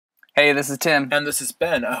Hey, this is Tim. And this is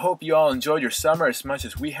Ben. I hope you all enjoyed your summer as much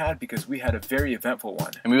as we had, because we had a very eventful one.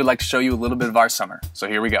 And we would like to show you a little bit of our summer. So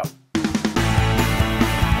here we go.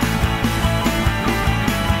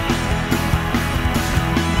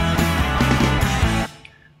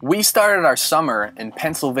 We started our summer in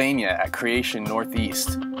Pennsylvania at Creation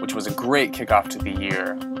Northeast, which was a great kickoff to the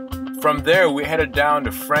year. From there, we headed down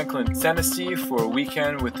to Franklin, Tennessee for a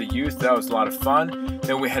weekend with the youth. That was a lot of fun.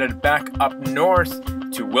 Then we headed back up north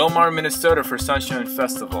to Wilmar, Minnesota for Sunshine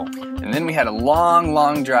Festival. And then we had a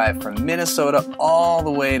long drive from Minnesota all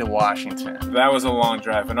the way to Washington. That was a long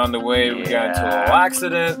drive, and on the way we got into a little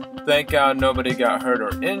accident. Thank God nobody got hurt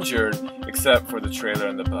or injured, except for the trailer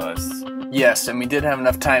and the bus. Yes, and we did have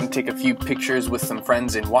enough time to take a few pictures with some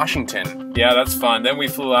friends in Washington. Yeah, that's fun. Then we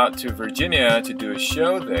flew out to Virginia to do a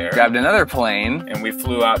show there. Grabbed another plane. And we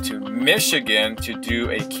flew out to Michigan to do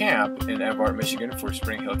a camp in Evrart, Michigan for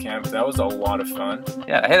Spring Hill Camp. That was a lot of fun.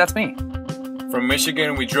 Yeah, hey, that's me. From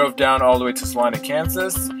Michigan, we drove down all the way to Salina,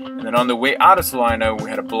 Kansas. And then on the way out of Salina, we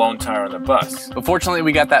had a blown tire on the bus. But fortunately,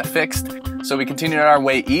 we got that fixed. So we continued our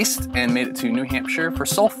way east and made it to New Hampshire for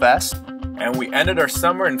Soul Fest. And we ended our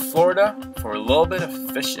summer in Florida for a little bit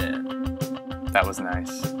of fishing. That was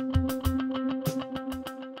nice.